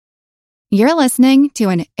You're listening to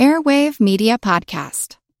an Airwave Media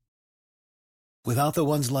Podcast. Without the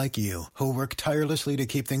ones like you, who work tirelessly to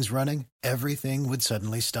keep things running, everything would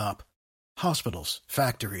suddenly stop. Hospitals,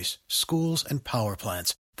 factories, schools, and power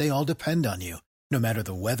plants, they all depend on you. No matter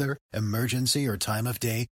the weather, emergency, or time of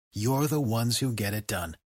day, you're the ones who get it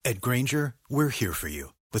done. At Grainger, we're here for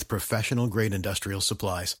you with professional-grade industrial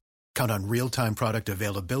supplies. Count on real-time product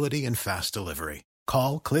availability and fast delivery.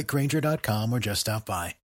 Call, click Grainger.com, or just stop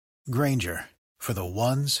by. Grainger, for the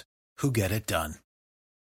ones who get it done.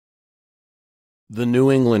 The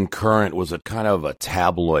New England Courant was a kind of a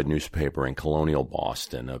tabloid newspaper in colonial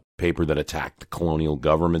Boston, a paper that attacked the colonial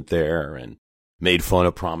government there and made fun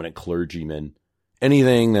of prominent clergymen,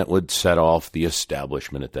 anything that would set off the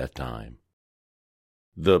establishment at that time.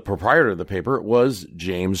 The proprietor of the paper was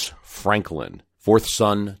James Franklin, fourth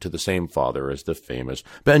son to the same father as the famous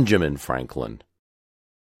Benjamin Franklin.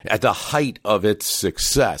 At the height of its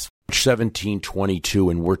success, 1722,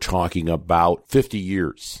 and we're talking about 50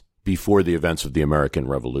 years before the events of the American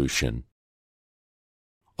Revolution,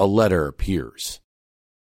 a letter appears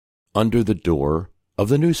under the door of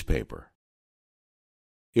the newspaper.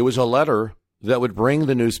 It was a letter that would bring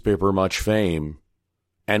the newspaper much fame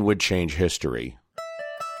and would change history.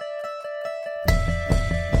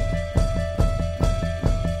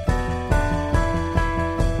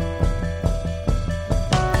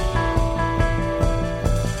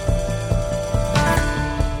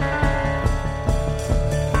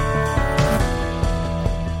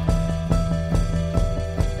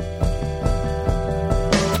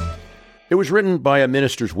 It was written by a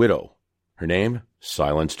minister's widow. Her name,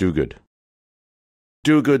 Silence Dogood.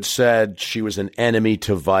 Dogood said she was an enemy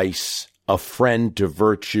to vice, a friend to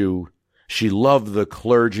virtue. She loved the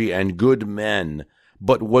clergy and good men,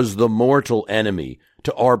 but was the mortal enemy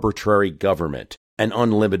to arbitrary government and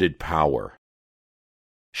unlimited power.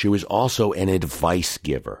 She was also an advice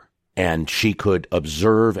giver, and she could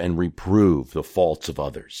observe and reprove the faults of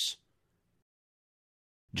others.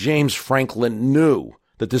 James Franklin knew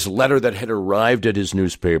that this letter that had arrived at his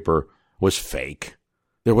newspaper was fake.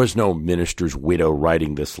 There was no minister's widow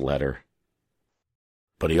writing this letter.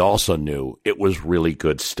 But he also knew it was really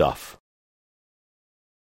good stuff.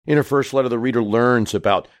 In her first letter, the reader learns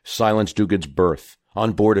about Silence Dogood's birth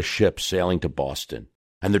on board a ship sailing to Boston,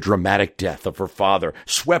 and the dramatic death of her father,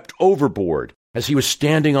 swept overboard as he was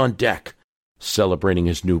standing on deck, celebrating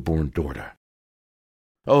his newborn daughter.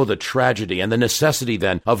 Oh, the tragedy and the necessity,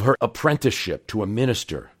 then, of her apprenticeship to a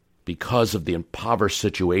minister because of the impoverished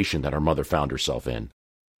situation that her mother found herself in.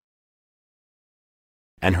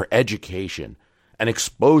 And her education and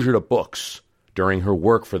exposure to books during her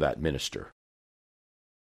work for that minister.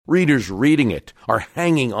 Readers reading it are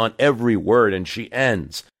hanging on every word, and she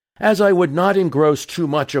ends, "As I would not engross too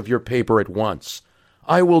much of your paper at once,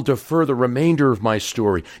 I will defer the remainder of my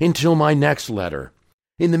story until my next letter.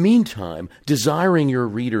 In the meantime, desiring your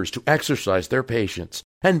readers to exercise their patience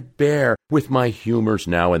and bear with my humors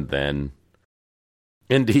now and then."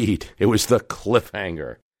 Indeed, it was the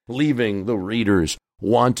cliffhanger, leaving the readers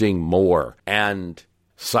wanting more, and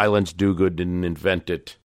Silence Dogood didn't invent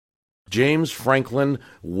it. James Franklin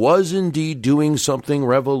was indeed doing something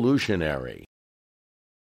revolutionary.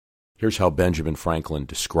 Here's how Benjamin Franklin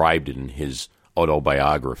described it in his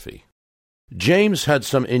autobiography. James had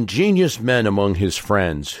some ingenious men among his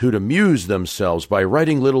friends who'd amuse themselves by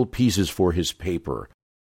writing little pieces for his paper,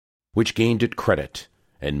 which gained it credit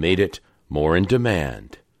and made it more in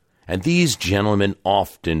demand. And these gentlemen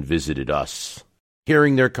often visited us.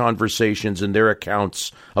 Hearing their conversations and their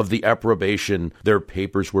accounts of the approbation their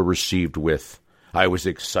papers were received with, I was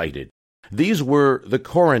excited. These were the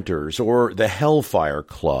Couranters, or the Hellfire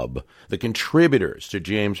Club, the contributors to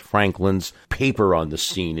James Franklin's paper on the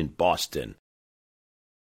scene in Boston.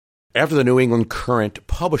 After the New England Courant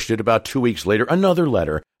published it about 2 weeks later, another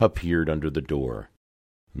letter appeared under the door.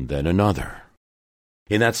 Then another.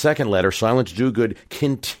 In that second letter, Silence Dogood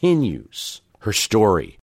continues her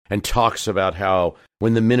story and talks about how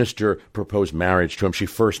when the minister proposed marriage to him, she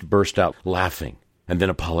first burst out laughing and then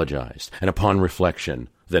apologized, and upon reflection,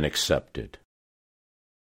 then accepted.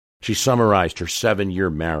 She summarized her 7-year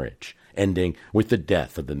marriage, ending with the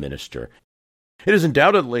death of the minister. It is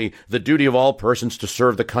undoubtedly the duty of all persons to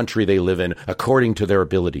serve the country they live in according to their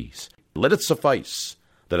abilities. Let it suffice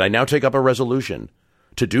that I now take up a resolution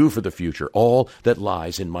to do for the future all that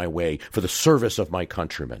lies in my way for the service of my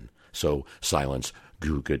countrymen. So Silence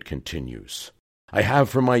Dogood continues. I have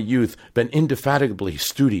from my youth been indefatigably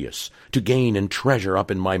studious to gain and treasure up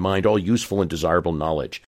in my mind all useful and desirable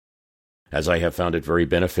knowledge. As I have found it very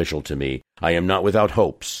beneficial to me, I am not without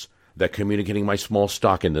hopes that communicating my small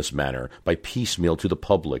stock in this manner, by piecemeal to the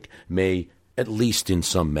public, may, at least in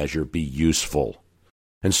some measure, be useful.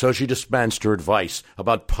 And so she dispensed her advice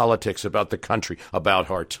about politics, about the country, about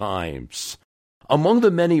our times. Among the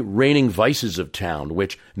many reigning vices of town,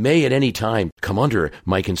 which may at any time come under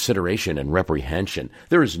my consideration and reprehension,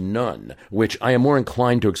 there is none which I am more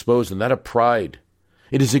inclined to expose than that of pride.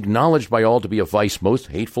 It is acknowledged by all to be a vice most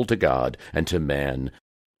hateful to God and to man.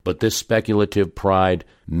 But this speculative pride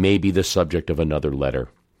may be the subject of another letter.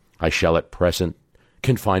 I shall at present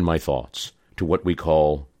confine my thoughts to what we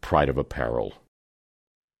call pride of apparel.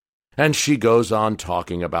 And she goes on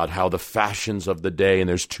talking about how the fashions of the day, and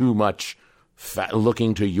there's too much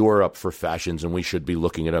looking to Europe for fashions, and we should be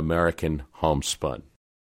looking at American homespun.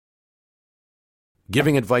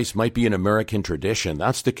 Giving advice might be an American tradition.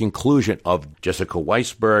 That's the conclusion of Jessica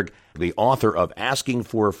Weisberg, the author of Asking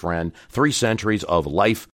for a Friend, 3 Centuries of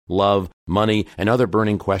Life, Love, Money, and Other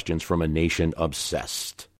Burning Questions from a Nation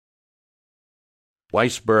Obsessed.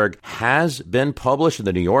 Weisberg has been published in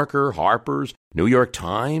the New Yorker, Harper's, New York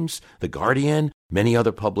Times, The Guardian, many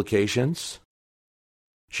other publications.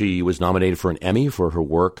 She was nominated for an Emmy for her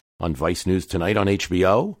work on Vice News Tonight on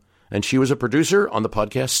HBO, and she was a producer on the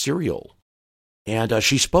podcast Serial. And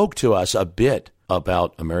she spoke to us a bit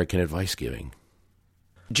about American advice giving.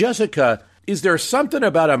 Jessica, is there something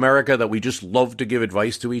about America that we just love to give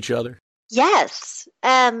advice to each other? Yes.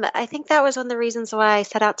 I think that was one of the reasons why I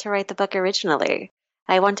set out to write the book originally.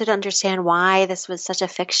 I wanted to understand why this was such a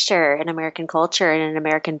fixture in American culture and in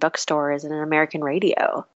American bookstores and in American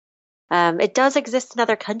radio. It does exist in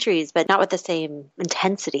other countries, but not with the same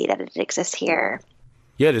intensity that it exists here.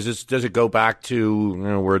 Yeah, does it go back to,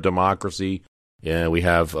 we're a democracy? Yeah, we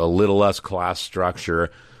have a little less class structure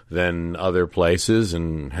than other places,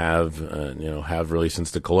 and have really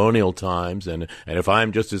since the colonial times. And if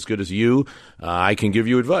I'm just as good as you, I can give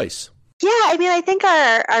you advice. Yeah, I mean, I think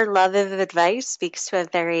our love of advice speaks to a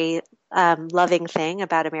very loving thing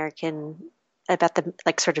about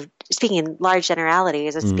the sort of speaking in large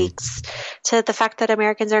generalities. It speaks to the fact that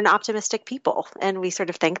Americans are an optimistic people, and we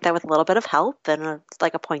sort of think that with a little bit of help and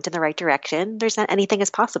a point in the right direction, there's not anything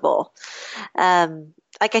is possible.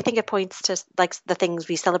 I think it points to the things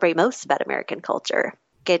we celebrate most about American culture.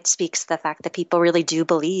 It speaks to the fact that people really do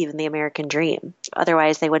believe in the American dream.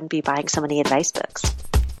 Otherwise, they wouldn't be buying so many advice books.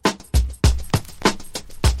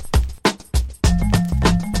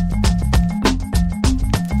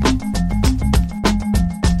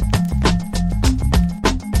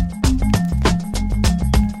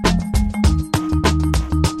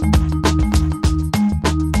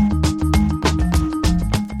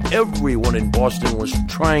 Everyone in Boston was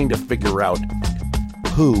trying to figure out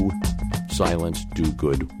who Silence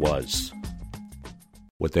Dogood was.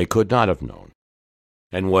 What they could not have known,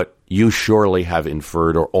 and what you surely have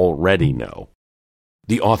inferred or already know,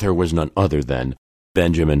 the author was none other than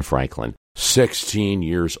Benjamin Franklin, 16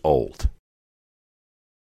 years old.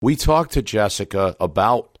 We talked to Jessica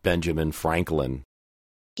about Benjamin Franklin.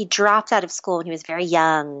 He dropped out of school when he was very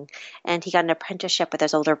young, and he got an apprenticeship with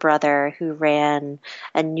his older brother, who ran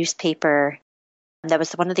a newspaper that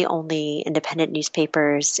was one of the only independent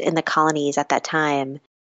newspapers in the colonies at that time.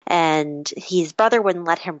 And his brother wouldn't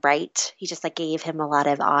let him write. He just gave him a lot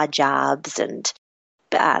of odd jobs. And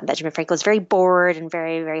Benjamin Franklin was very bored and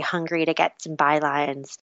very, very hungry to get some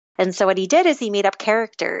bylines. And so what he did is he made up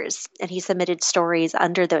characters, and he submitted stories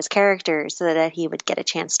under those characters so that he would get a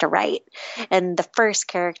chance to write. And the first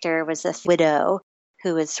character was this widow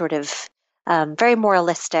who was sort of very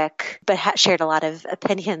moralistic, but shared a lot of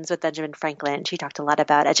opinions with Benjamin Franklin. She talked a lot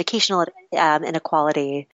about educational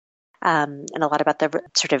inequality and a lot about the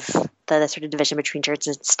sort of division between church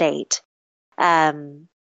and state.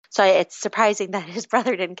 So it's surprising that his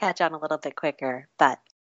brother didn't catch on a little bit quicker, but.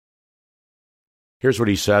 Here's what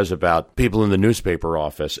he says about people in the newspaper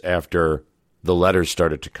office after the letters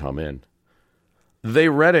started to come in. They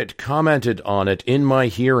read it, commented on it in my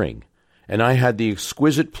hearing, and I had the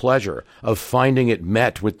exquisite pleasure of finding it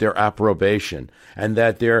met with their approbation, and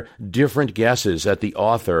that their different guesses at the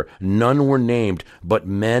author, none were named, but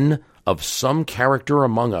men of some character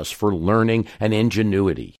among us for learning and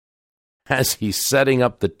ingenuity. As he's setting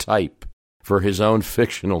up the type for his own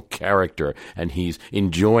fictional character, and he's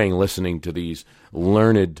enjoying listening to these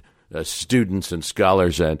learned students and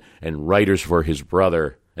scholars and writers for his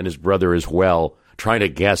brother, and his brother as well, trying to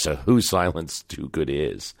guess who Silence Dogood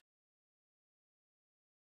is.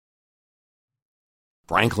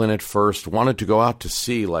 Franklin at first wanted to go out to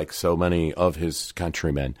sea like so many of his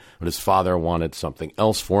countrymen, but his father wanted something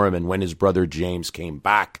else for him, and when his brother James came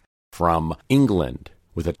back from England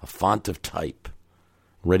with a font of type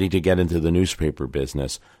ready to get into the newspaper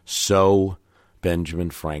business. So Benjamin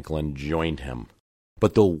Franklin joined him.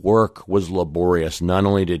 But the work was laborious. Not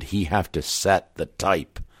only did he have to set the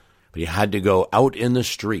type, but he had to go out in the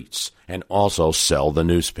streets and also sell the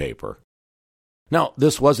newspaper. Now,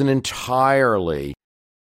 this wasn't entirely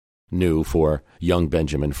new for young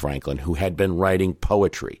Benjamin Franklin, who had been writing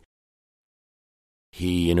poetry.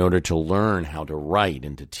 He, in order to learn how to write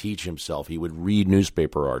and to teach himself, he would read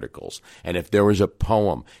newspaper articles. And if there was a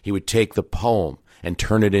poem, he would take the poem and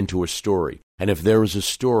turn it into a story. And if there was a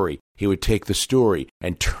story, he would take the story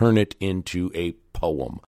and turn it into a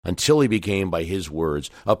poem, until he became, by his words,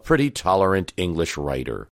 a pretty tolerant English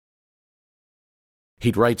writer.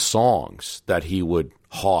 He'd write songs that he would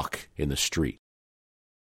hawk in the street.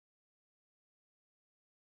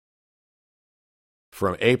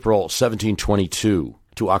 From April 1722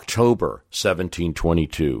 to October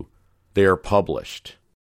 1722, they are published.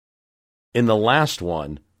 In the last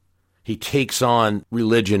one, he takes on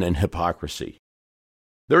religion and hypocrisy.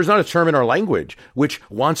 There is not a term in our language which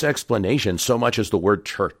wants explanation so much as the word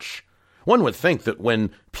church. One would think that when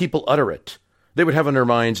people utter it, they would have in their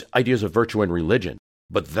minds ideas of virtue and religion.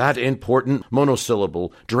 But that important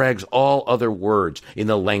monosyllable drags all other words in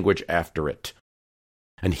the language after it.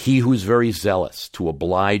 And he who is very zealous to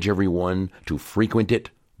oblige everyone to frequent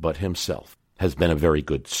it but himself has been a very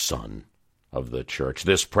good son of the church.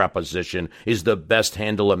 This preposition is the best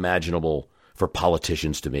handle imaginable for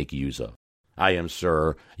politicians to make use of. I am,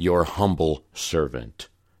 sir, your humble servant,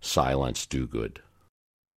 Silence Dogood.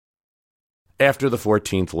 After the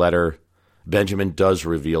 14th letter, Benjamin does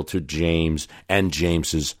reveal to James and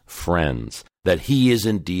James's friends that he is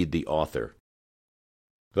indeed the author.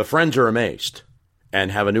 The friends are amazed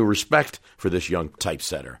and have a new respect for this young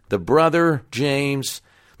typesetter. The brother, James,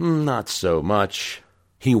 not so much.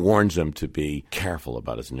 He warns him to be careful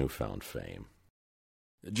about his newfound fame.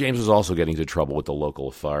 James was also getting into trouble with the local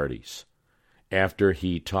authorities after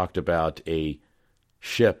he talked about a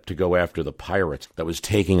ship to go after the pirates that was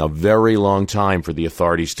taking a very long time for the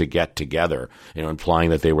authorities to get together,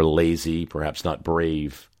 implying that they were lazy, perhaps not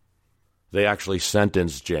brave. They actually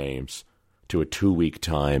sentenced James to a 2-week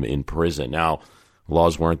time in prison. Now,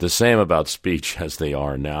 laws weren't the same about speech as they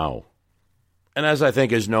are now. And as I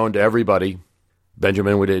think is known to everybody,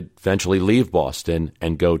 Benjamin would eventually leave Boston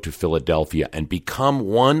and go to Philadelphia and become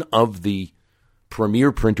one of the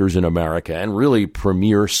premier printers in America and really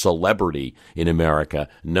premier celebrity in America,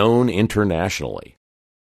 known internationally.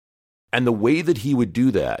 And the way that he would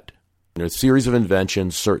do that, a series of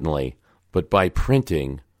inventions, certainly, but by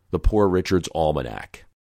printing the Poor Richard's Almanac.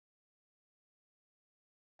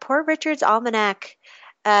 Poor Richard's Almanac,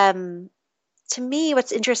 to me,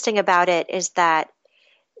 what's interesting about it is that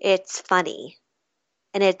it's funny.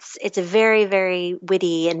 And it's very, very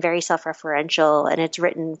witty and very self-referential, and it's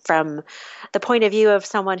written from the point of view of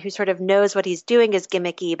someone who sort of knows what he's doing is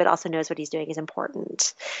gimmicky, but also knows what he's doing is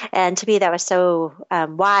important. And to me, that was so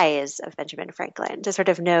wise of Benjamin Franklin to sort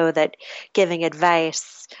of know that giving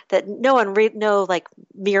advice that no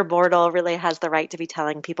mere mortal really has the right to be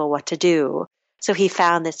telling people what to do. So he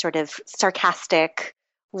found this sort of sarcastic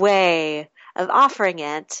way of offering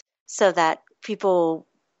it so that he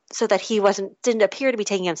didn't appear to be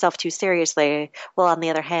taking himself too seriously, while on the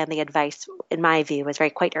other hand, the advice, in my view, was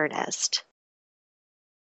quite earnest.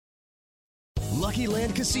 Lucky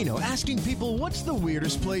Land Casino, asking people, what's the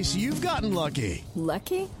weirdest place you've gotten lucky?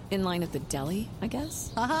 Lucky? In line at the deli, I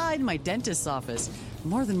guess? Aha, in my dentist's office.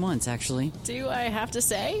 More than once, actually. Do I have to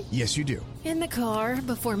say? Yes, you do. In the car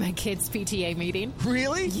before my kids' PTA meeting.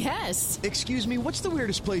 Really? Yes. Excuse me, what's the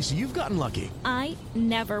weirdest place you've gotten lucky? I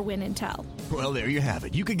never win and tell. Well, there you have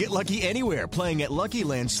it. You can get lucky anywhere, playing at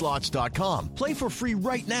LuckyLandSlots.com. Play for free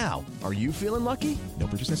right now. Are you feeling lucky? No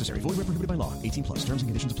purchase necessary. Void where prohibited by law. 18+. Terms and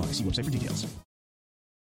conditions apply. See website for details.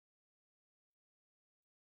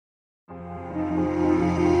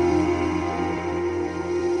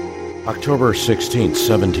 October 16th,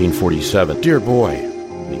 1747. Dear boy,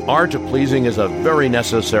 the art of pleasing is a very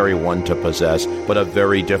necessary one to possess, but a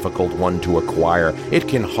very difficult one to acquire. It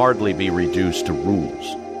can hardly be reduced to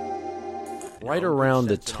rules. Right around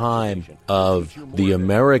the time of the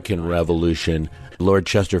American Revolution, Lord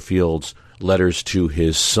Chesterfield's letters to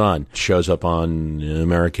his son shows up on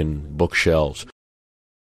American bookshelves.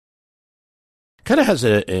 Kind of has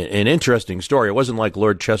an interesting story. It wasn't like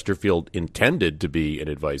Lord Chesterfield intended to be an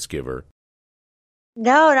advice giver.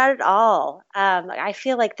 No, not at all. I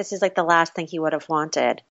feel like this is the last thing he would have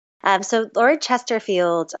wanted. So Lord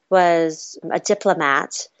Chesterfield was a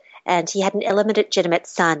diplomat, and he had an illegitimate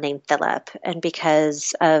son named Philip. And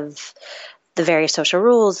because of the various social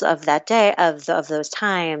rules of that day, of those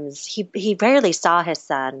times, he rarely saw his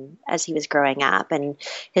son as he was growing up, and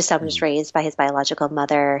his son was raised by his biological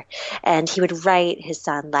mother, and he would write his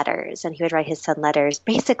son letters,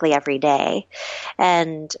 basically every day.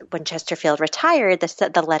 And when Chesterfield retired,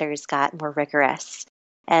 the letters got more rigorous.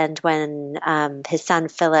 And when his son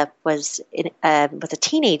Philip was a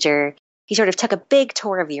teenager, he sort of took a big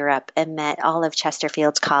tour of Europe and met all of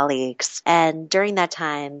Chesterfield's colleagues. And during that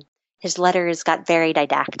time, his letters got very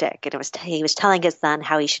didactic, and he was telling his son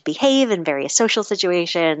how he should behave in various social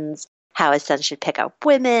situations, how his son should pick up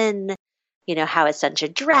women, how his son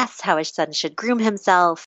should dress, how his son should groom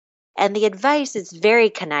himself. And the advice is very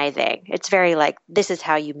conniving. It's very like, this is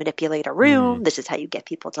how you manipulate a room. This is how you get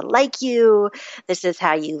people to like you. This is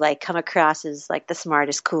how you come across as the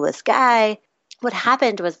smartest, coolest guy. What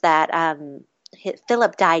happened was that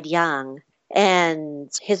Philip died young,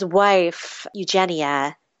 and his wife,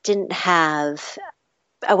 Eugenia, didn't have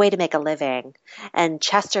a way to make a living. And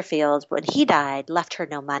Chesterfield, when he died, left her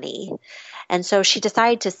no money. And so she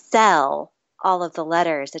decided to sell all of the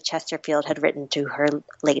letters that Chesterfield had written to her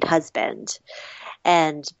late husband.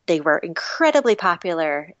 And they were incredibly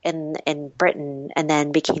popular in Britain, and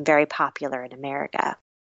then became very popular in America.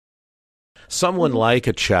 Someone like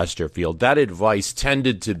a Chesterfield, that advice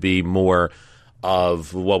tended to be more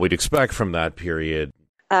of what we'd expect from that period.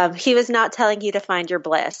 He was not telling you to find your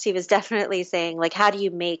bliss. He was definitely saying, how do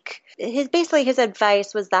you make his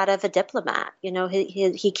advice was that of a diplomat.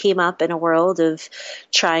 He came up in a world of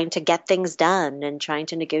trying to get things done and trying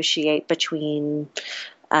to negotiate between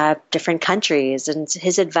different countries. And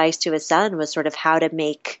his advice to his son was sort of how to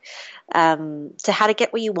get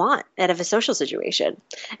what you want out of a social situation,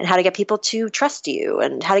 and how to get people to trust you,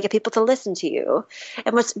 and how to get people to listen to you.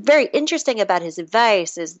 And what's very interesting about his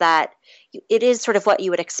advice is that it is sort of what you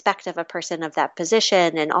would expect of a person of that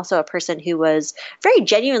position, and also a person who was very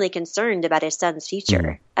genuinely concerned about his son's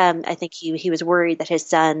future. I think he was worried that his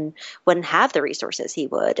son wouldn't have the resources he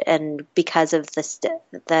would, and because of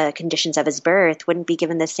the conditions of his birth, wouldn't be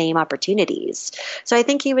given the same opportunities. So I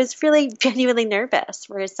think he was really genuinely nervous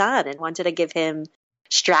for his son and wanted to give him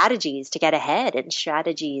strategies to get ahead and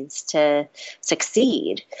strategies to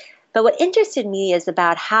succeed. But what interested me is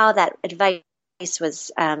about how that advice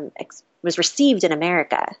was received in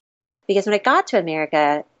America. Because when it got to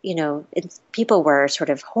America, people were sort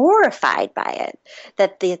of horrified by it,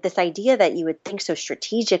 that this idea that you would think so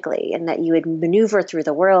strategically and that you would maneuver through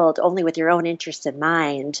the world only with your own interests in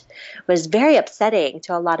mind was very upsetting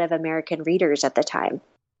to a lot of American readers at the time.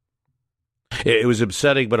 It was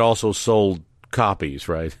upsetting, but also sold copies,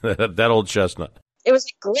 right? That old chestnut. It was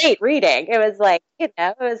great reading. It was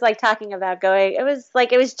talking about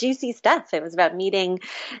it was juicy stuff. It was about meeting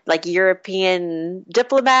European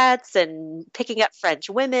diplomats and picking up French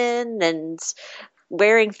women and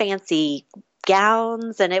wearing fancy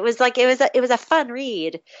gowns. And it was a fun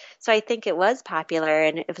read. So I think it was popular,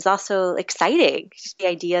 and it was also exciting. Just the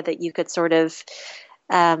idea that you could sort of,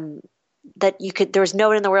 there was no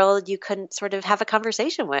one in the world you couldn't sort of have a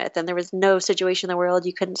conversation with, and there was no situation in the world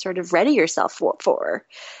you couldn't sort of ready yourself for.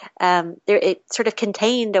 It sort of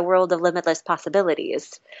contained a world of limitless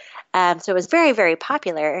possibilities. So it was very, very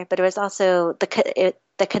popular, but it was also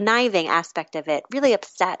the conniving aspect of it really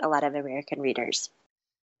upset a lot of American readers.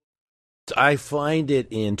 I find it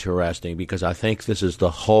interesting because I think this is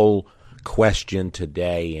the whole question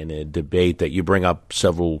today in a debate that you bring up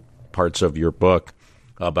several parts of your book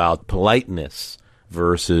about politeness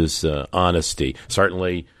versus honesty.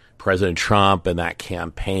 Certainly, President Trump and that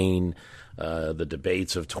campaign, the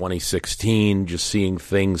debates of 2016, just seeing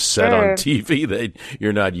things said on TV that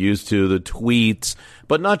you're not used to, the tweets,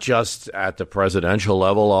 but not just at the presidential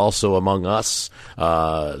level, also among us.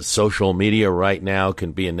 Social media right now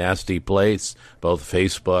can be a nasty place, both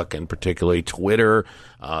Facebook and particularly Twitter,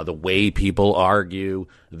 the way people argue,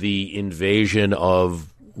 the invasion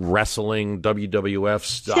of wrestling WWF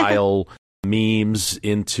style memes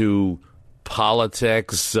into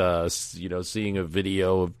politics, seeing a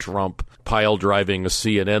video of Trump pile driving a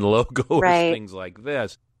CNN logo or things like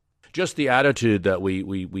this. Just the attitude that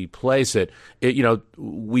we place it,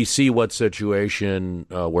 we see what situation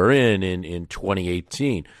we're in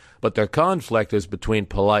 2018. But the conflict is between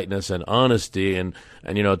politeness and honesty, and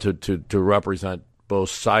to represent both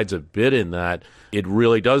sides a bit in that, it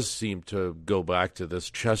really does seem to go back to this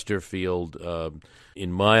Chesterfield,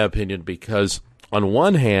 in my opinion, because on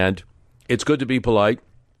one hand, it's good to be polite,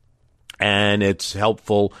 and it's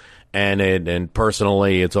helpful, and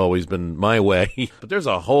personally, it's always been my way. But there's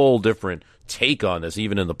a whole different take on this,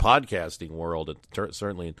 even in the podcasting world, and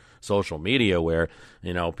certainly in social media, where,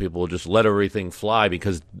 people will just let everything fly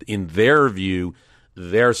because in their view,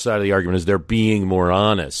 their side of the argument is they're being more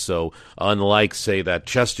honest. So unlike, say, that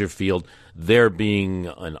Chesterfield, they're being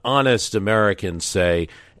an honest American, say,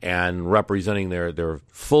 and representing their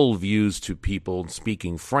full views to people,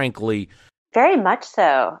 speaking frankly. Very much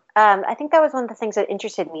so. I think that was one of the things that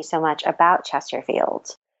interested me so much about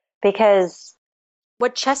Chesterfield, because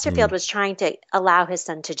what Chesterfield was trying to allow his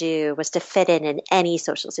son to do was to fit in any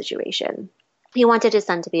social situation. He wanted his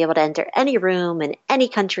son to be able to enter any room in any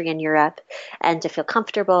country in Europe and to feel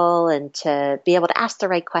comfortable and to be able to ask the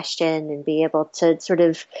right question and be able to sort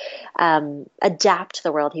of adapt to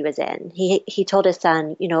the world he was in. He told his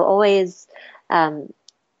son, always.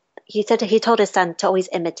 He told his son to always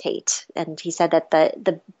imitate, and he said that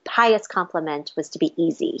the highest compliment was to be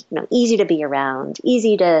easy, easy to be around,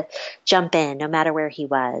 easy to jump in, no matter where he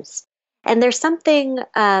was. And there's something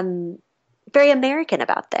very American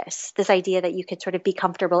about this idea that you could sort of be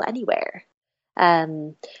comfortable anywhere.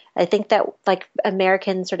 I think that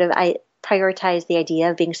Americans I prioritize the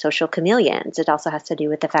idea of being social chameleons. It also has to do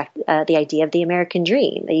with the idea of the American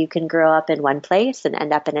dream, that you can grow up in one place and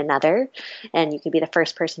end up in another, and you can be the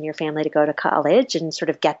first person in your family to go to college and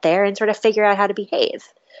sort of get there and sort of figure out how to behave.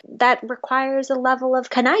 That requires a level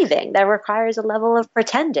of conniving. That requires a level of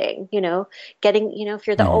pretending, getting, if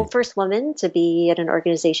you're the first woman to be at an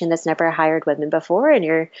organization that's never hired women before, and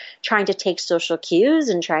you're trying to take social cues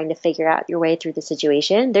and trying to figure out your way through the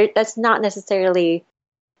situation, that's not necessarily,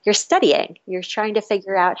 you're studying. You're trying to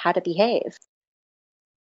figure out how to behave.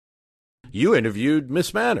 You interviewed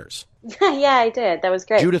Miss Manners. Yeah, I did. That was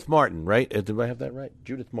great. Judith Martin, right? Did I have that right?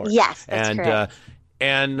 Judith Martin. Yes, that's correct.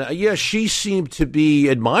 She seemed to be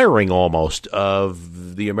admiring almost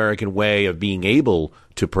of the American way of being able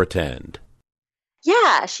to pretend.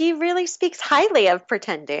 Yeah, she really speaks highly of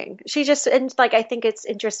pretending. I think it's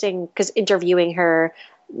interesting because interviewing her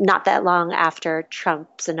not that long after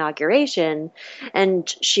Trump's inauguration,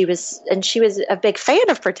 and she was a big fan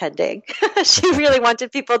of pretending. She really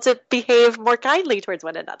wanted people to behave more kindly towards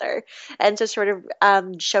one another and to sort of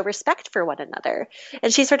show respect for one another.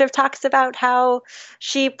 And she sort of talks about how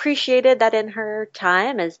she appreciated that in her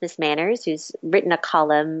time as Miss Manners, who's written a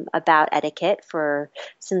column about etiquette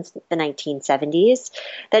since the 1970s,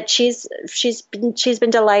 that she's been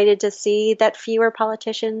delighted to see that fewer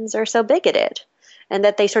politicians are so bigoted. And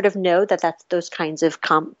that they sort of know that those kinds of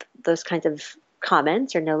comments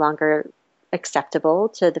are no longer acceptable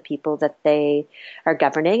to the people that they are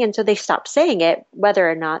governing, and so they stop saying it, whether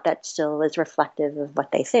or not that still is reflective of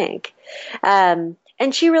what they think.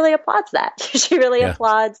 And she really applauds that. She really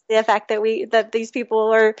applauds the fact that these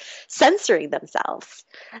people are censoring themselves,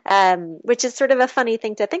 which is sort of a funny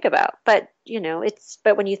thing to think about. But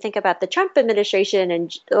but when you think about the Trump administration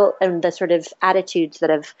and the sort of attitudes that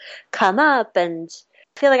have come up, and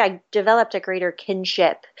I feel like I developed a greater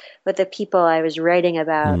kinship with the people I was writing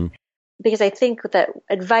about, because I think that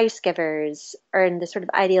advice givers are in this sort of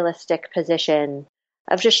idealistic position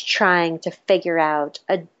of just trying to figure out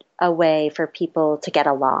a way for people to get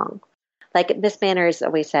along. Like Miss Manners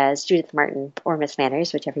always says, Judith Martin or Miss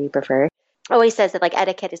Manners, whichever you prefer, always says that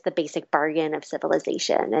etiquette is the basic bargain of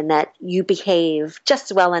civilization, and that you behave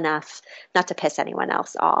just well enough not to piss anyone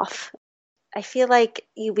else off. I feel like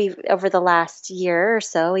we've over the last year or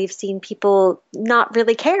so, we've seen people not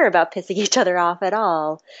really care about pissing each other off at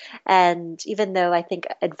all. And even though I think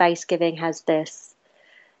advice giving has this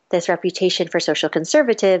reputation for social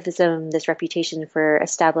conservatism, this reputation for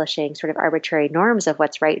establishing sort of arbitrary norms of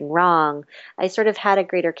what's right and wrong, I sort of had a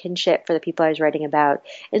greater kinship for the people I was writing about,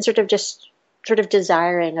 and sort of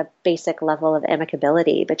desiring a basic level of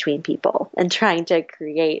amicability between people and trying to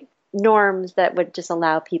create norms that would just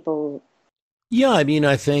allow people. Yeah,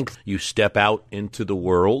 I think you step out into the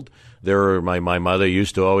world. My mother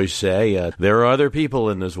used to always say, there are other people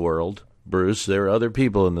in this world. Bruce, there are other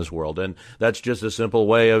people in this world. And that's just a simple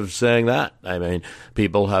way of saying that.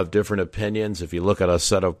 People have different opinions. If you look at a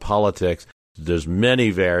set of politics, there's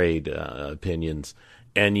many varied opinions.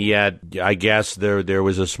 And yet, I guess there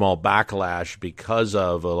was a small backlash because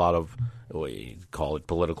of a lot of, we call it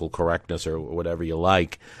political correctness or whatever you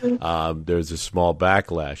like. There's a small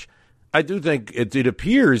backlash. I do think it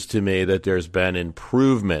appears to me that there's been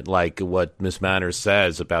improvement, like what Miss Manners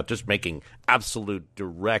says about just making absolute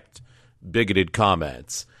direct bigoted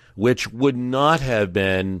comments, which would not have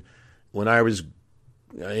been when I was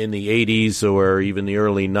in the 80s or even the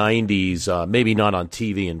early 90s, maybe not on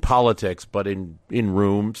TV and politics, but in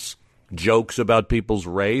rooms, jokes about people's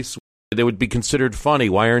race. They would be considered funny.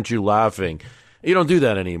 Why aren't you laughing? You don't do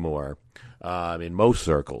that anymore in most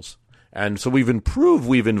circles. And so we've improved,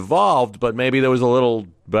 we've evolved, but maybe there was a little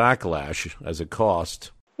backlash as a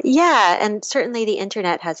cost. Yeah, and certainly the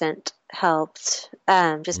internet hasn't helped,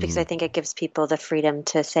 just because I think it gives people the freedom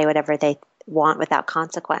to say whatever they want without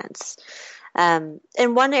consequence. And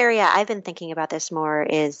one area I've been thinking about this more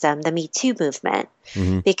is the Me Too movement,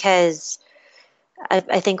 because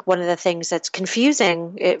I think one of the things that's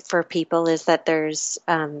confusing for people is that there's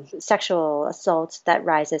sexual assault that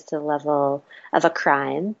rises to the level of a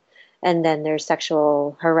crime, and then there's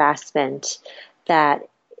sexual harassment that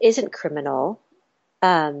isn't criminal.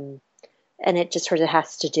 And it just sort of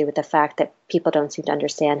has to do with the fact that people don't seem to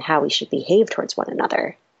understand how we should behave towards one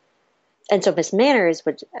another. And so Miss Manners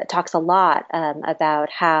talks a lot about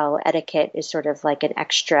how etiquette is sort of like an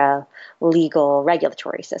extra legal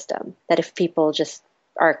regulatory system, that if people just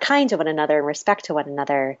are kind to one another and respect to one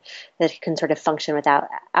another, that it can sort of function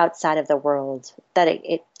outside of the world, that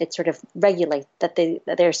it sort of regulate, that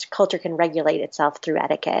their culture can regulate itself through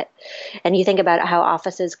etiquette. And you think about how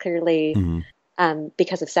offices clearly,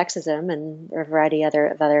 because of sexism and a variety of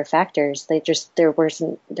other factors,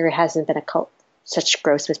 there hasn't been such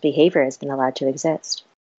gross misbehavior has been allowed to exist.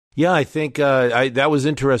 Yeah, I think that was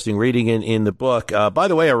interesting reading in the book. By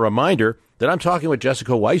the way, a reminder that I'm talking with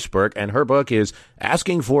Jessica Weisberg, and her book is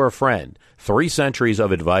Asking for a Friend, 3 Centuries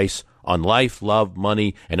of Advice on Life, Love,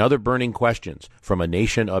 Money, and Other Burning Questions from a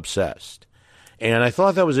Nation Obsessed. And I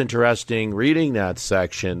thought that was interesting reading that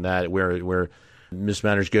section that where Miss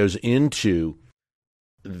Manners goes into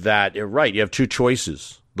that. Right, you have 2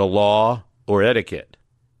 choices, the law or etiquette.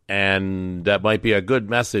 And that might be a good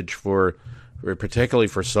message particularly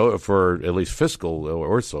for at least fiscal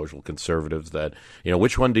or social conservatives, that,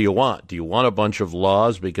 which one do you want? Do you want a bunch of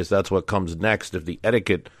laws? Because that's what comes next if the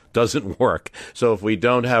etiquette doesn't work. So if we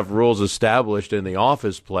don't have rules established in the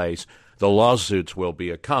office place, the lawsuits will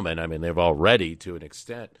be coming. I mean, they've already to an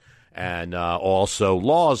extent. And also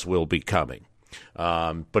laws will be coming.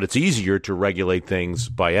 But it's easier to regulate things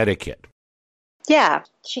by etiquette. Yeah,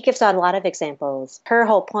 she gives out a lot of examples. Her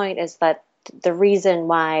whole point is that the reason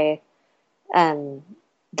why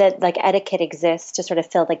that etiquette exists to sort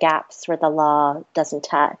of fill the gaps where the law doesn't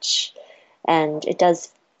touch. And it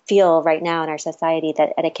does feel right now in our society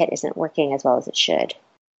that etiquette isn't working as well as it should.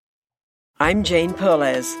 I'm Jane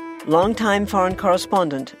Perlez, longtime foreign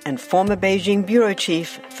correspondent and former Beijing bureau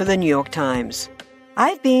chief for the New York Times.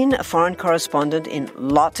 I've been a foreign correspondent in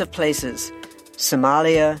lots of places: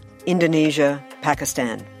 Somalia, Indonesia,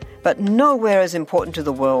 Pakistan, but nowhere as important to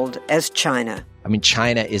the world as China. I mean,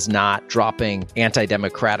 China is not dropping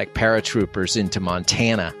anti-democratic paratroopers into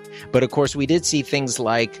Montana. But of course, we did see things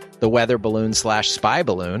like the weather balloon / spy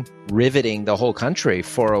balloon riveting the whole country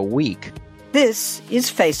for a week. This is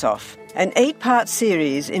Face Off, an 8-part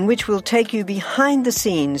series in which we'll take you behind the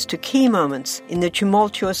scenes to key moments in the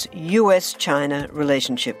tumultuous U.S.-China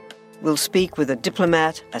relationship. We'll speak with a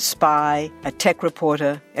diplomat, a spy, a tech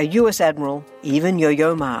reporter, a U.S. admiral, even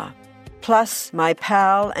Yo-Yo Ma. Plus, my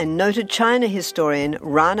pal and noted China historian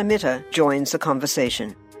Rana Mitter joins the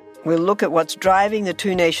conversation. We'll look at what's driving the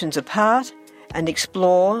 2 nations apart and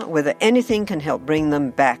explore whether anything can help bring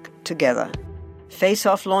them back together. Face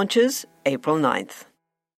Off launches April 9th.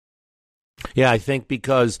 Yeah, I think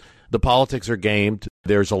because the politics are gamed,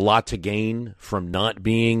 there's a lot to gain from not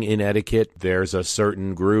being in etiquette. There's a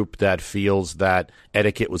certain group that feels that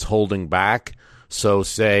etiquette was holding back. So,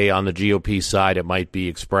 say, on the GOP side, it might be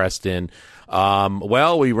expressed in,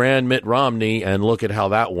 we ran Mitt Romney, and look at how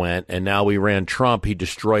that went, and now we ran Trump. He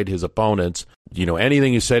destroyed his opponents.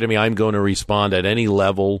 Anything you say to me, I'm going to respond at any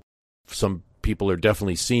level. Some people are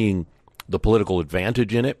definitely seeing the political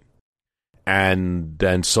advantage in it, and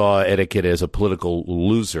then saw etiquette as a political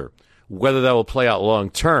loser. Whether that will play out long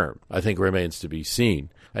term, I think remains to be seen.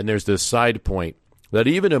 And there's this side point that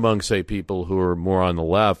even among, say, people who are more on the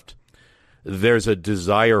left, there's a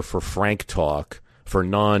desire for frank talk, for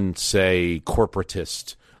non-say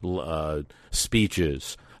corporatist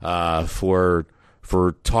speeches, for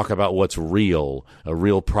talk about what's real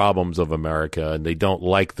problems of America, and they don't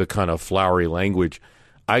like the kind of flowery language.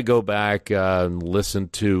 I go back and listen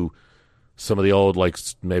to some of the old, like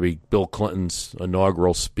maybe Bill Clinton's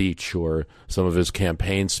inaugural speech or some of his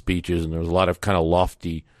campaign speeches, and there's a lot of kind of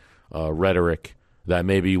lofty rhetoric that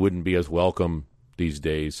maybe wouldn't be as welcome these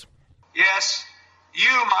days. Yes, you,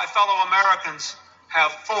 my fellow Americans,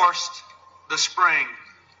 have forced the spring.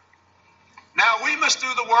 Now we must do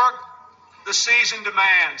the work the season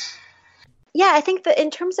demands. Yeah, I think that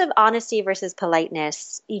in terms of honesty versus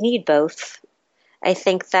politeness, you need both. I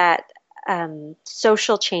think that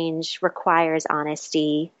social change requires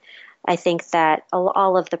honesty. I think that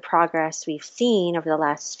all of the progress we've seen over the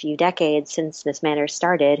last few decades since this matter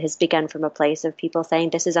started has begun from a place of people saying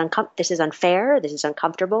this is unfair, this is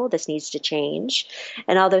uncomfortable, this needs to change.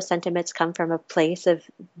 And all those sentiments come from a place of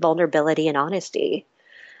vulnerability and honesty.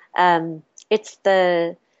 It's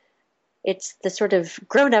the sort of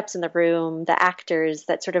grown-ups in the room, the actors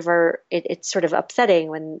that sort of it's sort of upsetting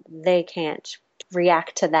when they can't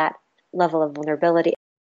react to that level of vulnerability.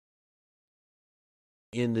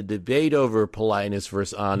 In the debate over politeness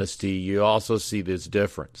versus honesty, you also see this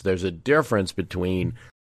difference. There's a difference between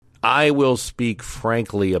I will speak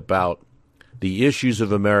frankly about the issues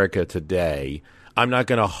of America today. I'm not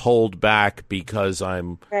going to hold back because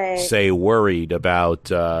I'm, say, worried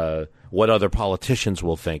about what other politicians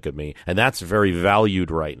will think of me. And that's very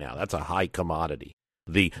valued right now. That's a high commodity.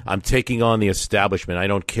 I'm taking on the establishment. I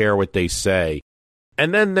don't care what they say.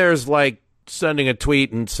 And then there's like sending a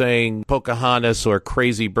tweet and saying Pocahontas or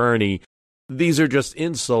Crazy Bernie. These are just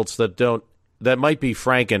insults that might be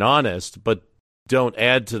frank and honest, but don't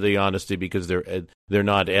add to the honesty because they're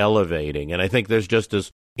not elevating. And I think there's just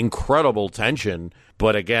this incredible tension.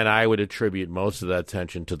 But again, I would attribute most of that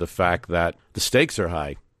tension to the fact that the stakes are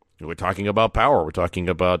high. We're talking about power. We're talking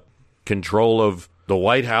about control of the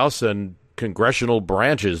White House and congressional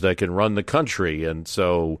branches that can run the country. And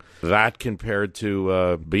so that compared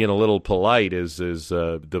to being a little polite is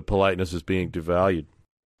the politeness is being devalued.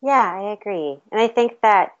 Yeah, I agree. And I think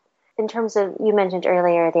that in terms of, you mentioned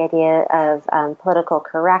earlier the idea of political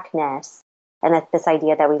correctness and that this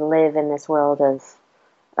idea that we live in this world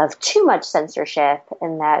of too much censorship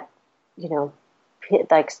and that,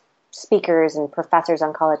 like speakers and professors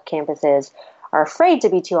on college campuses are afraid to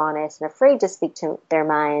be too honest and afraid to speak to their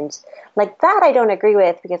mind. Like that I don't agree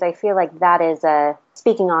with, because I feel like that is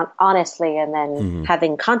speaking honestly and then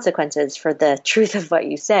having consequences for the truth of what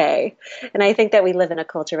you say. And I think that we live in a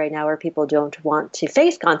culture right now where people don't want to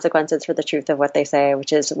face consequences for the truth of what they say,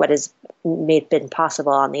 which is what has been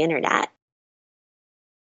possible on the internet.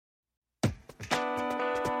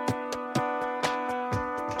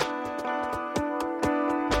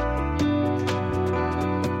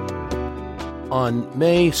 On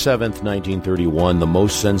May 7th, 1931, the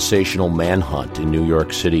most sensational manhunt in New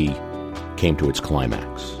York City came to its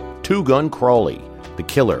climax. Two-Gun Crawley, the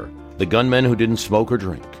killer, the gunman who didn't smoke or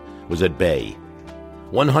drink, was at bay.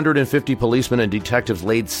 150 policemen and detectives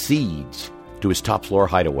laid siege to his top-floor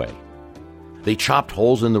hideaway. They chopped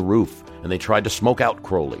holes in the roof, and they tried to smoke out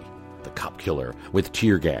Crowley, the cop killer, with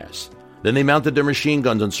tear gas. Then they mounted their machine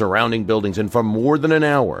guns on surrounding buildings, and for more than an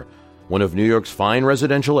hour, one of New York's fine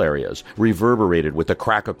residential areas reverberated with the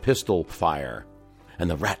crack of pistol fire and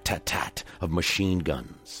the rat-tat-tat of machine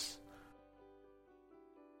guns.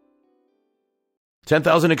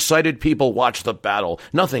 10,000 excited people watched the battle.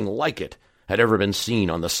 Nothing like it had ever been seen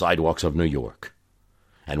on the sidewalks of New York.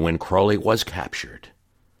 And when Crowley was captured,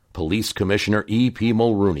 Police Commissioner E.P.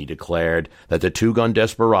 Mulrooney declared that the two-gun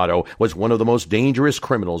desperado was one of the most dangerous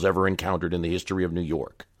criminals ever encountered in the history of New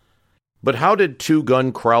York. But how did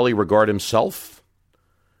Two-Gun Crowley regard himself?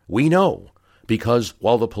 We know, because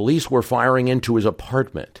while the police were firing into his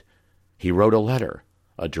apartment, he wrote a letter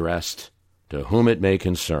addressed to whom it may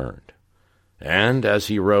concern. And as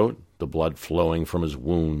he wrote, the blood flowing from his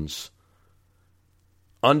wounds,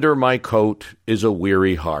 "Under my coat is a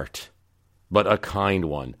weary heart, but a kind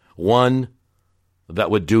one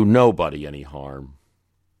that would do nobody any harm."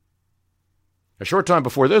 A short time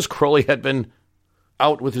before this, Crowley had been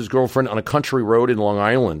out with his girlfriend on a country road in Long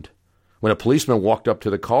Island when a policeman walked up to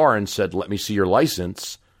the car and said, "Let me see your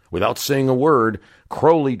license." Without saying a word,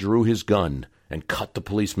 Crowley drew his gun and cut the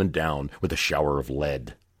policeman down with a shower of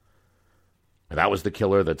lead. And that was the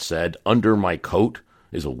killer that said, "Under my coat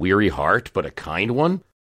is a weary heart, but a kind one."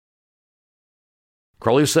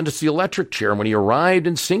 Crowley was sentenced to the electric chair, and when he arrived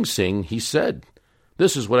in Sing Sing, he said,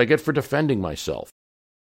 "This is what I get for defending myself."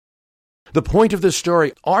 The point of this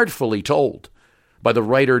story, artfully told by the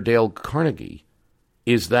writer Dale Carnegie,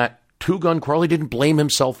 is that Two-Gun Crowley didn't blame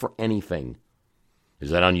himself for anything.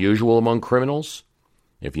 Is that unusual among criminals?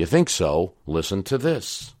 If you think so, listen to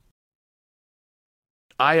this.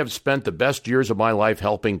 "I have spent the best years of my life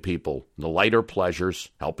helping people, the lighter pleasures,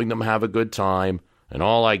 helping them have a good time, and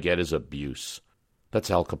all I get is abuse."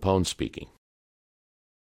 That's Al Capone speaking.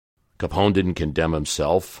 Capone didn't condemn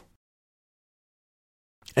himself.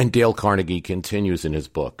 And Dale Carnegie continues in his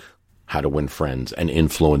book, How to Win Friends and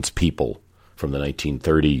Influence People, from the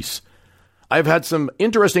 1930s. I've had some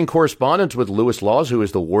interesting correspondence with Lewis Laws, who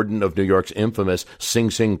is the warden of New York's infamous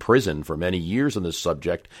Sing Sing prison, for many years on this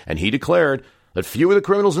subject, and he declared that few of the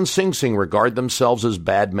criminals in Sing Sing regard themselves as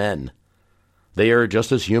bad men. They are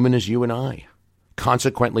just as human as you and I.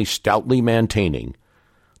 consequently stoutly maintaining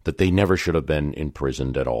that they never should have been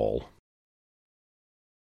imprisoned at all.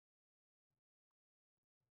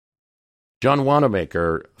 John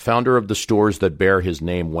Wanamaker, founder of the stores that bear his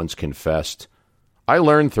name, once confessed, "I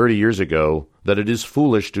learned 30 years ago that it is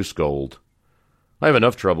foolish to scold. I have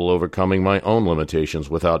enough trouble overcoming my own limitations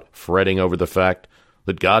without fretting over the fact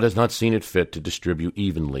that God has not seen it fit to distribute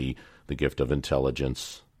evenly the gift of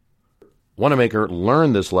intelligence." Wanamaker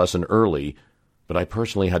learned this lesson early, but I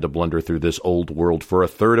personally had to blunder through this old world for a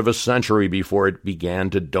third of a century before it began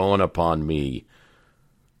to dawn upon me.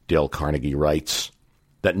 Dale Carnegie writes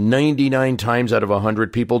that 99 times out of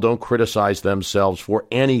 100 people don't criticize themselves for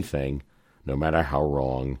anything, no matter how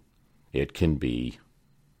wrong it can be.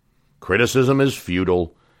 Criticism is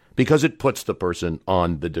futile because it puts the person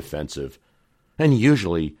on the defensive and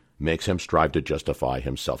usually makes him strive to justify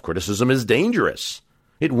himself. Criticism is dangerous.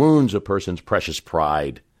 It wounds a person's precious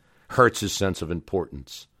pride, hurts his sense of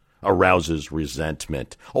importance, arouses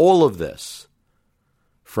resentment. All of this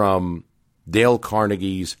from Dale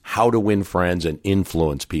Carnegie's How to Win Friends and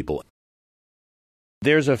Influence People.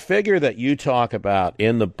 There's a figure that you talk about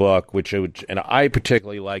in the book, which and I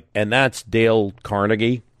particularly like, and that's Dale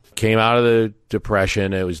Carnegie. Came out of the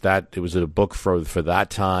Depression. It was a book for that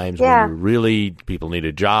time when really people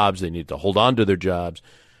needed jobs. They needed to hold on to their jobs.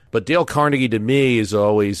 But Dale Carnegie to me is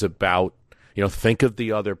always about, think of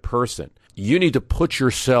the other person. You need to put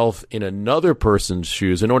yourself in another person's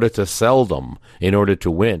shoes in order to sell them, in order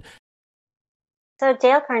to win. So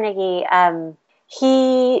Dale Carnegie,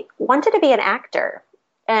 he wanted to be an actor,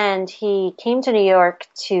 and he came to New York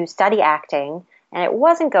to study acting, and it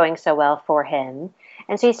wasn't going so well for him.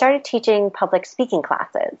 And so he started teaching public speaking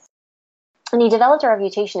classes. And he developed a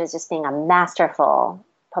reputation as just being a masterful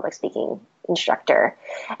public speaking instructor,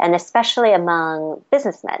 and especially among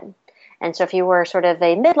businessmen. And so if you were sort of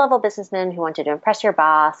a mid-level businessman who wanted to impress your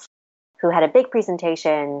boss, who had a big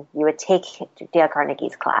presentation, you would take Dale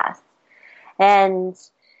Carnegie's class. And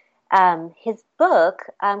his book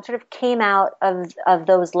sort of came out of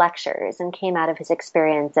those lectures and came out of his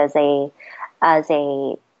experience as a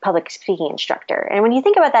public speaking instructor. And when you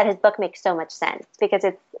think about that, his book makes so much sense because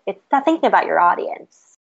it's not thinking about your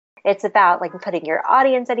audience. It's about putting your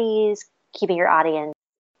audience at ease, keeping your audience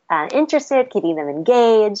interested, keeping them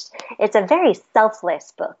engaged. It's a very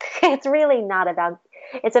selfless book. It's really not about.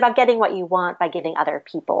 It's about getting what you want by giving other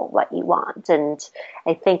people what you want. And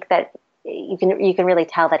I think that you can really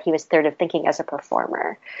tell that he was sort of thinking as a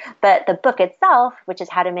performer. But the book itself, which is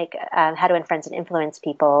How to Win Friends and Influence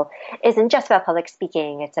People, isn't just about public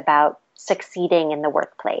speaking. It's about succeeding in the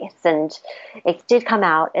workplace. And it did come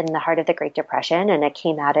out in the heart of the Great Depression, and it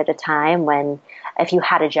came out at a time when if you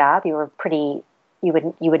had a job, you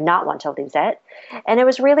would not want to lose it. And it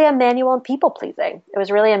was really a manual in people pleasing. It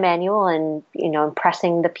was really a manual in,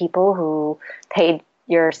 impressing the people who paid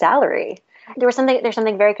your salary. There's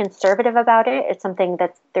something very conservative about it.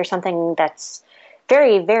 There's something that's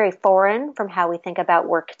very, very foreign from how we think about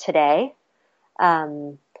work today,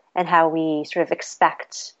 and how we sort of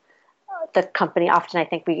expect the company. Often, I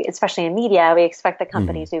think especially in media, we expect the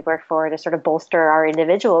companies we work for to sort of bolster our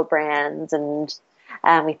individual brands, and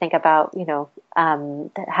we think about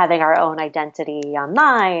having our own identity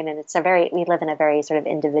online, and we live in a very sort of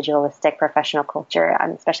individualistic professional culture.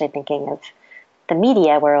 I'm especially thinking of the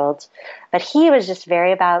media world, but he was just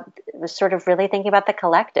was sort of really thinking about the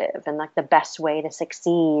collective, and the best way to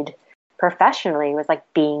succeed professionally was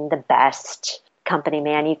being the best company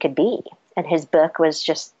man you could be. And his book was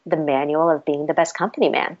just the manual of being the best company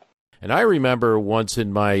man. And I remember once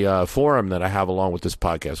in my forum that I have along with this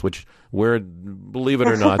podcast, where, believe it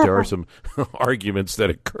or not, there are some arguments that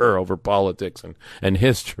occur over politics and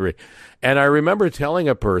history. And I remember telling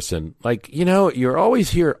a person, you're always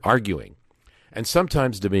here arguing, and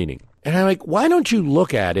sometimes demeaning. And I'm like, why don't you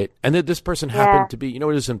look at it? And then this person happened to be,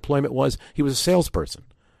 what his employment was? He was a salesperson.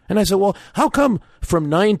 And I said, well, how come from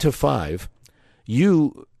 9 to 5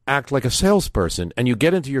 you act like a salesperson and you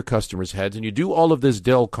get into your customers' heads and you do all of this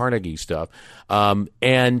Dale Carnegie stuff? But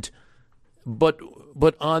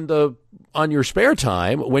on your spare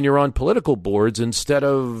time, when you're on political boards, instead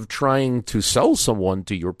of trying to sell someone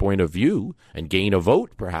to your point of view and gain a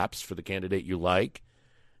vote, perhaps, for the candidate you like,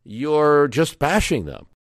 you're just bashing them.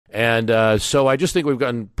 And so I just think we've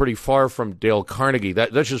gotten pretty far from Dale Carnegie.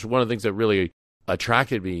 That's just one of the things that really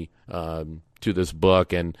attracted me to this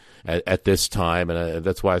book and at this time, and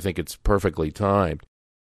that's why I think it's perfectly timed.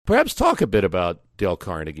 Perhaps talk a bit about Dale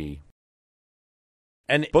Carnegie.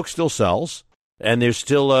 And the book still sells, and there's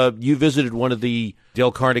still you visited one of the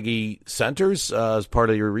Dale Carnegie centers as part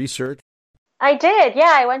of your research. I did,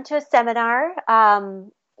 yeah. I went to a seminar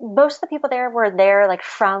most of the people there were there like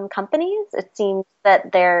from companies. It seems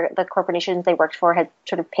that the corporations they worked for had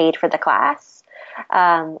sort of paid for the class,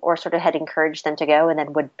 or sort of had encouraged them to go, and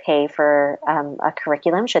then would pay for a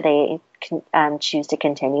curriculum should they choose to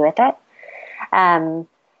continue with it. And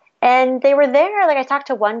they were there. Like I talked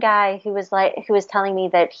to one guy who was telling me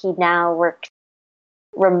that he now works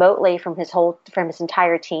remotely from his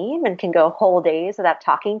entire team and can go whole days without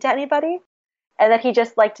talking to anybody. And that he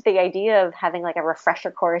just liked the idea of having like a refresher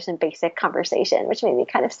course in basic conversation, which made me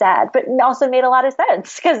kind of sad, but also made a lot of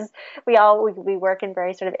sense because we work in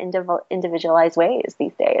very sort of individualized ways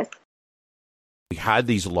these days. We had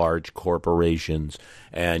these large corporations,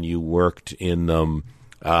 and you worked in them.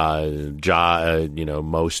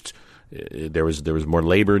 Most there was more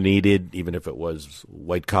labor needed, even if it was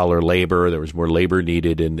white collar labor. There was more labor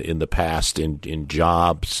needed in the past in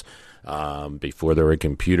jobs. Before there were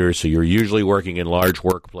computers. So you're usually working in large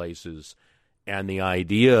workplaces. And the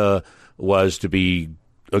idea was to be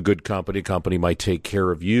a good company. Company might take care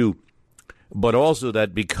of you. But also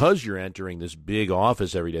that because you're entering this big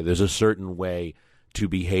office every day, there's a certain way to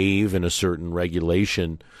behave and a certain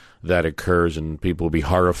regulation that occurs, and people will be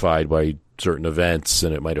horrified by certain events,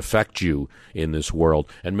 and it might affect you in this world.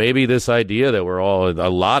 And maybe this idea that we're all, a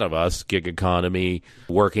lot of us, gig economy,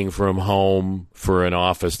 working from home for an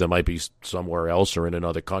office that might be somewhere else or in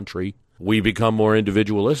another country, we become more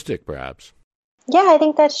individualistic, perhaps. Yeah, I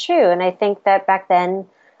think that's true. And I think that back then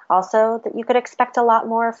also that you could expect a lot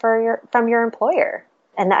more from your employer.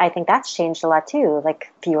 And I think that's changed a lot too.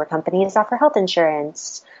 Like fewer companies offer health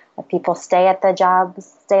insurance. People stay at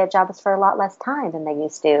jobs for a lot less time than they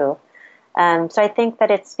used to. So I think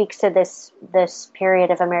that it speaks to this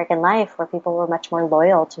period of American life where people were much more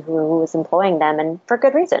loyal to who was employing them, and for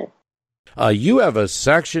good reason. You have a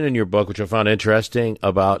section in your book, which I found interesting,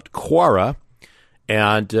 about Quora,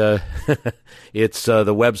 and it's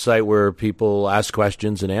the website where people ask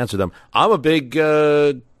questions and answer them. I'm a big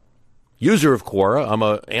user of Quora. I'm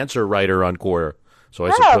an answer writer on Quora. So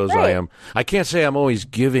I suppose great. I am. I can't say I'm always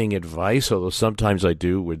giving advice, although sometimes I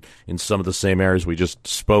do in some of the same areas we just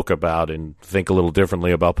spoke about and think a little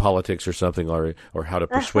differently about politics or something, or how to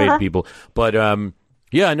persuade people. But I'm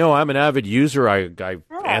an avid user. I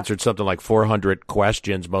answered something like 400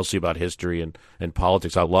 questions, mostly about history and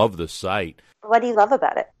politics. I love the site. What do you love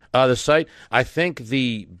about it? The site, I think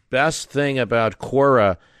the best thing about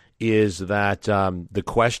Quora is that the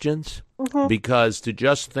questions, because to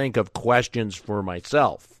just think of questions for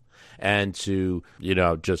myself and to,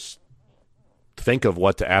 just think of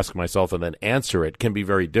what to ask myself and then answer it can be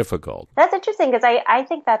very difficult. That's interesting because I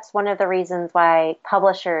think that's one of the reasons why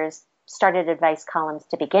publishers started advice columns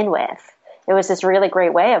to begin with. It was this really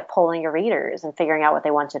great way of polling your readers and figuring out what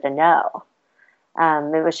they wanted to know.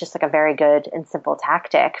 It was just like a very good and simple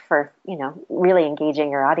tactic for, really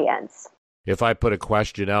engaging your audience. If I put a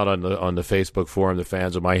question out on the Facebook forum, the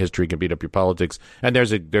fans of My History Can Beat Up Your Politics, and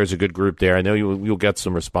there's a good group there. I know you'll get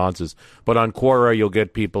some responses, but on Quora you'll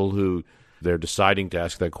get people who they're deciding to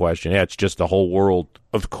ask that question. Yeah, it's just the whole world.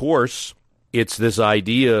 Of course, it's this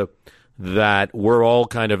idea that we're all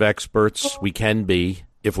kind of experts. We can be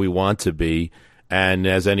if we want to be. And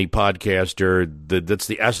as any podcaster, that's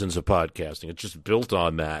the essence of podcasting. It's just built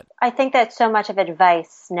on that. I think that so much of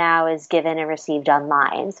advice now is given and received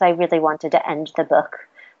online. So I really wanted to end the book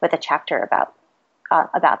with a chapter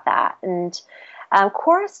about that. And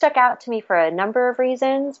Quora stuck out to me for a number of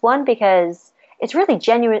reasons. One, because it's really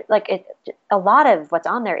genuine. A lot of what's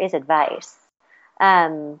on there is advice.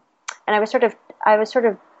 And I was sort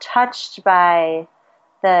of touched by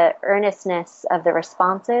the earnestness of the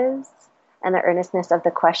responses and the earnestness of the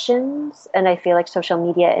questions. And I feel like social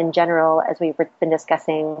media in general, as we've been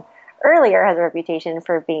discussing earlier, has a reputation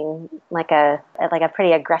for being like a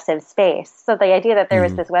pretty aggressive space. So the idea that there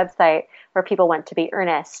was this website where people went to be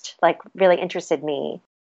earnest, really interested me.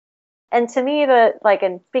 And to me,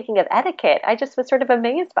 and speaking of etiquette, I just was sort of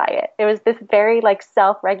amazed by it. It was this very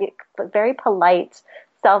very polite,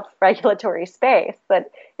 self-regulatory space that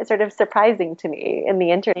is sort of surprising to me in the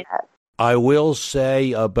internet. I will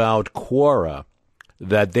say about Quora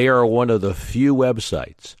that they are one of the few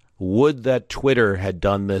websites. Would that Twitter had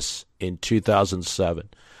done this in 2007.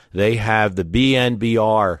 They have the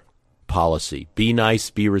BNBR policy. Be nice,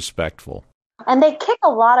 be respectful. And they kick a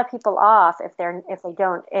lot of people off if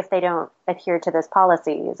they don't adhere to those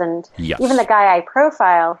policies. And yes. Even the guy I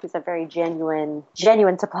profile, who's a very genuine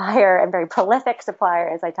supplier and very prolific supplier,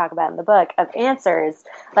 as I talk about in the book, of answers,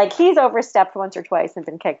 he's overstepped once or twice and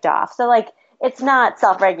been kicked off. So it's not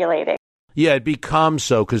self-regulating. Yeah, it becomes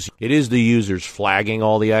so because it is the users flagging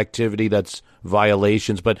all the activity that's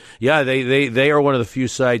violations. But yeah, they are one of the few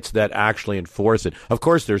sites that actually enforce it. Of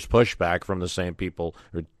course, there's pushback from the same people,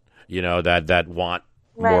 that want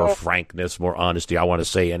more frankness, more honesty. I want to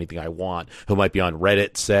say anything I want. Who might be on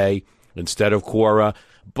Reddit, say, instead of Quora.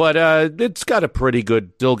 But it's got a pretty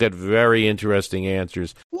good, still get very interesting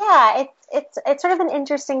answers. Yeah, it's sort of an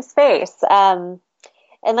interesting space.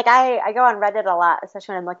 And like I go on Reddit a lot,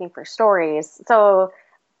 especially when I'm looking for stories. So,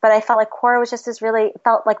 but I felt like Quora was just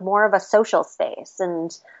felt like more of a social space.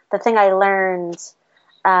 And the thing I learned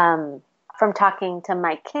from talking to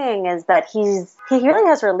Mike King is that he really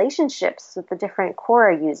has relationships with the different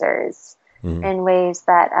Quora users in ways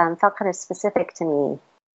that felt kind of specific to me.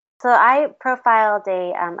 So I profiled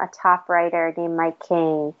a top writer named Mike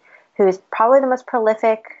King, who is probably the most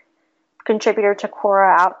prolific contributor to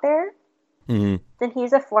Quora out there. Mm-hmm. Then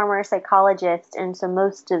he's a former psychologist, and so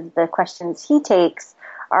most of the questions he takes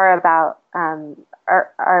are about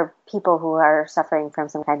are people who are suffering from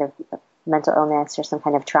some kind of mental illness or some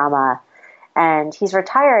kind of trauma. And he's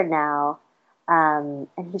retired now, and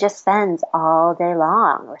he just spends all day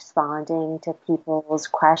long responding to people's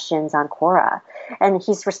questions on Quora. And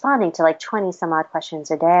he's responding to like 20 some odd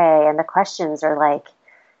questions a day, and the questions are like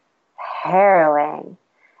harrowing.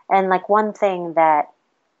 And like one thing that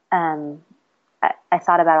I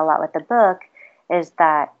thought about a lot with the book is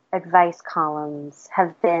that advice columns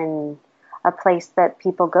have been a place that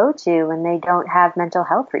people go to when they don't have mental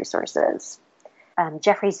health resources.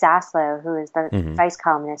 Jeffrey Zaslow, who is the advice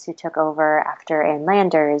columnist who took over after Ann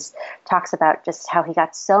Landers, talks about just how he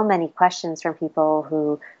got so many questions from people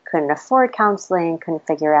who couldn't afford counseling, couldn't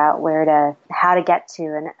figure out how to get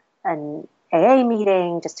to an AA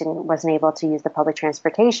meeting, wasn't able to use the public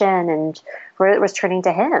transportation, and was turning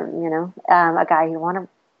to him, a guy who won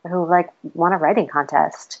a writing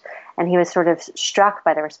contest. And he was sort of struck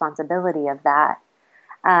by the responsibility of that.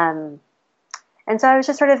 And so I was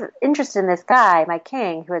just sort of interested in this guy, Mike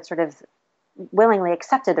King, who had sort of willingly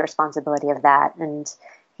accepted the responsibility of that. And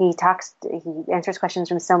he answers questions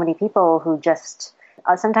from so many people who just,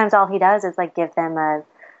 sometimes all he does is like give them a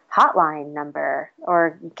hotline number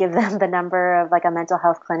or give them the number of like a mental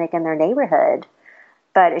health clinic in their neighborhood.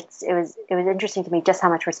 But it was interesting to me just how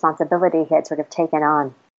much responsibility he had sort of taken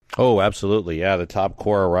on. Oh, absolutely. Yeah. The top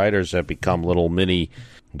Quora writers have become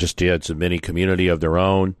it's a mini community of their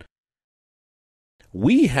own.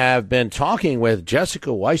 We have been talking with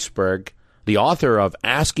Jessica Weisberg, the author of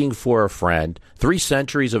Asking for a Friend, 3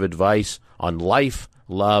 Centuries of Advice on Life,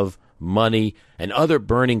 Love, Money, and Other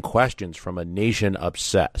Burning Questions from a Nation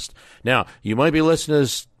Obsessed. Now, you might be listening to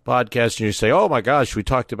this podcast and you say, oh my gosh, we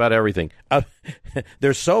talked about everything.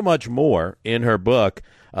 There's so much more in her book.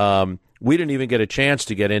 We didn't even get a chance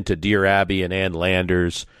to get into Dear Abby and Ann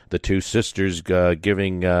Landers, the 2 sisters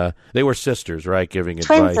giving, they were sisters, right? Giving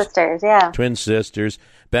advice. Twin sisters, yeah. Twin sisters.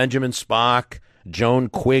 Benjamin Spock, Joan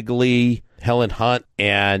Quigley, Helen Hunt,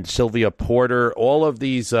 and Sylvia Porter. All of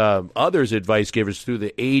these others advice givers through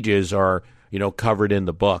the ages are, covered in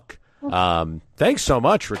the book. Thanks so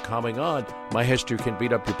much for coming on. My History Can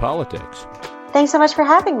Beat Up Your Politics. Thanks so much for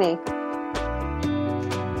having me.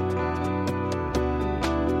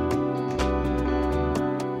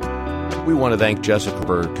 We want to thank Jessica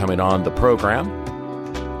for coming on the program.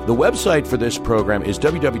 The website for this program is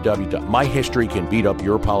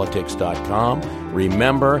www.myhistorycanbeatupyourpolitics.com.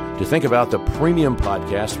 Remember to think about the premium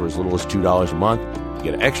podcast for as little as $2 a month. To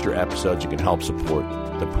get extra episodes, you can help support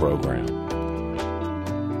the program.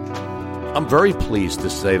 I'm very pleased to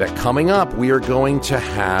say that coming up, we are going to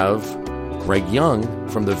have Greg Young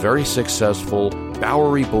from the very successful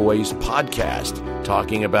Bowery Boys podcast,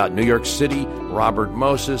 talking about New York City, Robert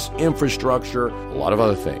Moses, infrastructure, a lot of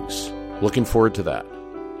other things. Looking forward to that.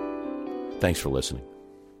 Thanks for listening.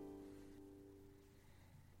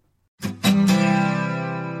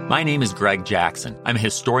 My name is Greg Jackson. I'm a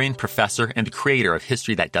historian, professor, and the creator of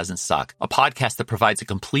History That Doesn't Suck, a podcast that provides a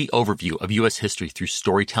complete overview of U.S. history through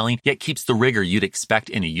storytelling, yet keeps the rigor you'd expect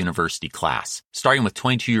in a university class. Starting with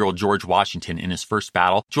 22-year-old George Washington in his first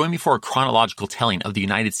battle, join me for a chronological telling of the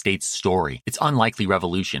United States story, its unlikely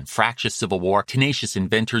revolution, fractious civil war, tenacious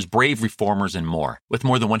inventors, brave reformers, and more. With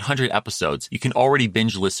more than 100 episodes, you can already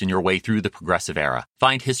binge listen your way through the progressive era.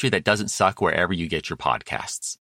 Find History That Doesn't Suck wherever you get your podcasts.